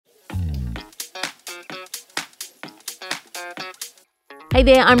Hey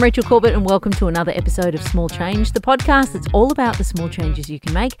there, I'm Rachel Corbett and welcome to another episode of Small Change, the podcast that's all about the small changes you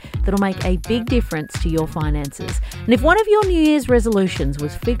can make that'll make a big difference to your finances. And if one of your New Year's resolutions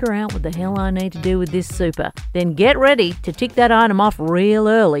was figure out what the hell I need to do with this super, then get ready to tick that item off real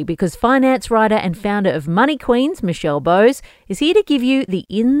early because finance writer and founder of Money Queens, Michelle Bowes, is here to give you the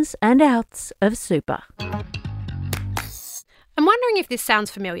ins and outs of super. I'm wondering if this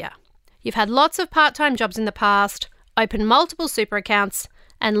sounds familiar. You've had lots of part-time jobs in the past, opened multiple super accounts,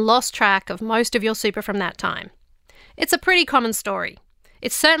 and lost track of most of your super from that time. It's a pretty common story.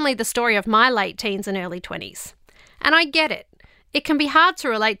 It's certainly the story of my late teens and early 20s. And I get it. It can be hard to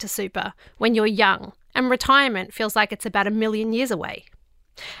relate to super when you're young and retirement feels like it's about 1,000,000 years away.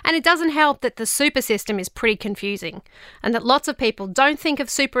 And it doesn't help that the super system is pretty confusing and that lots of people don't think of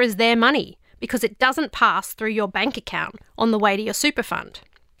super as their money because it doesn't pass through your bank account on the way to your super fund.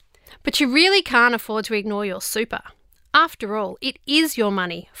 But you really can't afford to ignore your super. After all, it is your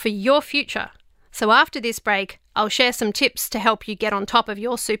money for your future. So after this break, I'll share some tips to help you get on top of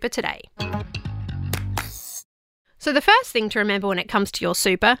your super today. So the first thing to remember when it comes to your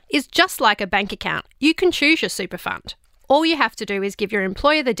super is just like a bank account, you can choose your super fund. All you have to do is give your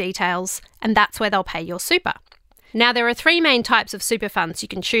employer the details and that's where they'll pay your super. Now there are three main types of super funds you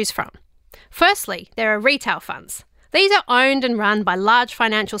can choose from. Firstly, there are retail funds. These are owned and run by large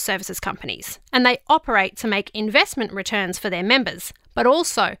financial services companies, and they operate to make investment returns for their members, but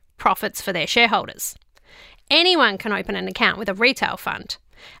also profits for their shareholders. Anyone can open an account with a retail fund,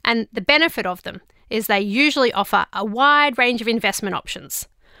 and the benefit of them is they usually offer a wide range of investment options,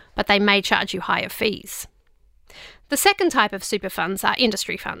 but they may charge you higher fees. The second type of super funds are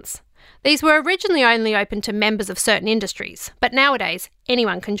industry funds. These were originally only open to members of certain industries, but nowadays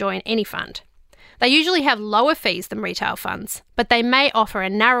anyone can join any fund. They usually have lower fees than retail funds, but they may offer a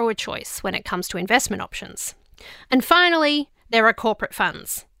narrower choice when it comes to investment options. And finally, there are corporate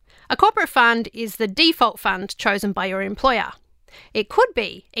funds. A corporate fund is the default fund chosen by your employer. It could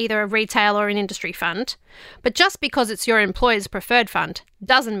be either a retail or an industry fund, but just because it's your employer's preferred fund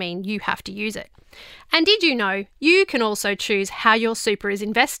doesn't mean you have to use it. And did you know you can also choose how your super is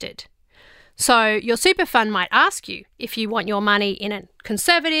invested? So your super fund might ask you if you want your money in a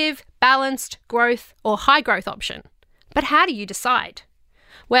conservative, balanced, growth or high growth option. But how do you decide?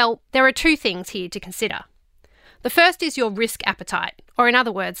 Well, there are two things here to consider. The first is your risk appetite, or in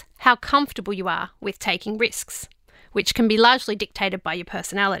other words, how comfortable you are with taking risks, which can be largely dictated by your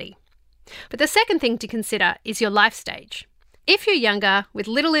personality. But the second thing to consider is your life stage. If you're younger, with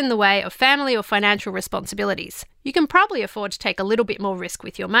little in the way of family or financial responsibilities, you can probably afford to take a little bit more risk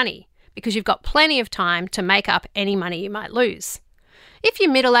with your money, because you've got plenty of time to make up any money you might lose. If you're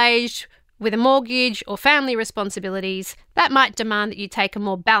middle-aged, with a mortgage or family responsibilities, that might demand that you take a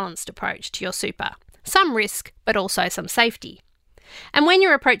more balanced approach to your super. Some risk, but also some safety. And when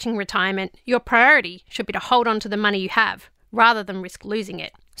you're approaching retirement, your priority should be to hold on to the money you have, rather than risk losing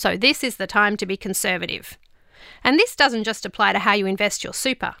it. So this is the time to be conservative. And this doesn't just apply to how you invest your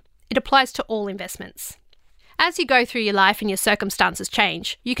super. It applies to all investments. As you go through your life and your circumstances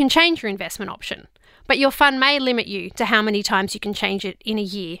change, you can change your investment option, but your fund may limit you to how many times you can change it in a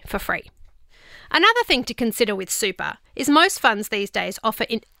year for free. Another thing to consider with super is most funds these days offer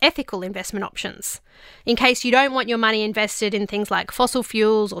ethical investment options, in case you don't want your money invested in things like fossil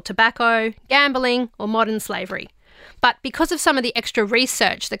fuels or tobacco, gambling or modern slavery. But because of some of the extra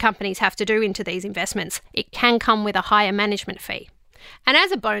research the companies have to do into these investments, it can come with a higher management fee. And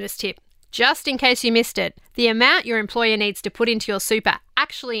as a bonus tip, just in case you missed it, the amount your employer needs to put into your super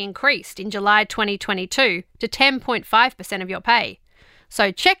actually increased in July 2022 to 10.5% of your pay.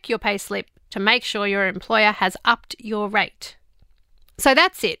 So check your pay slip to make sure your employer has upped your rate. So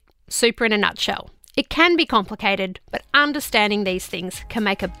that's it, super in a nutshell. It can be complicated, but understanding these things can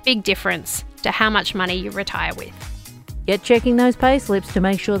make a big difference to how much money you retire with. Get checking those pay slips to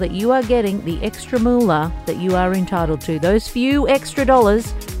make sure that you are getting the extra moolah that you are entitled to. Those few extra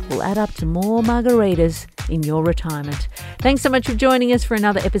dollars will add up to more margaritas in your retirement. Thanks so much for joining us for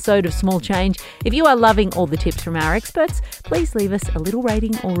another episode of Small Change. If you are loving all the tips from our experts, please leave us a little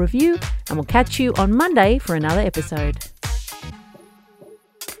rating or review, and we'll catch you on Monday for another episode.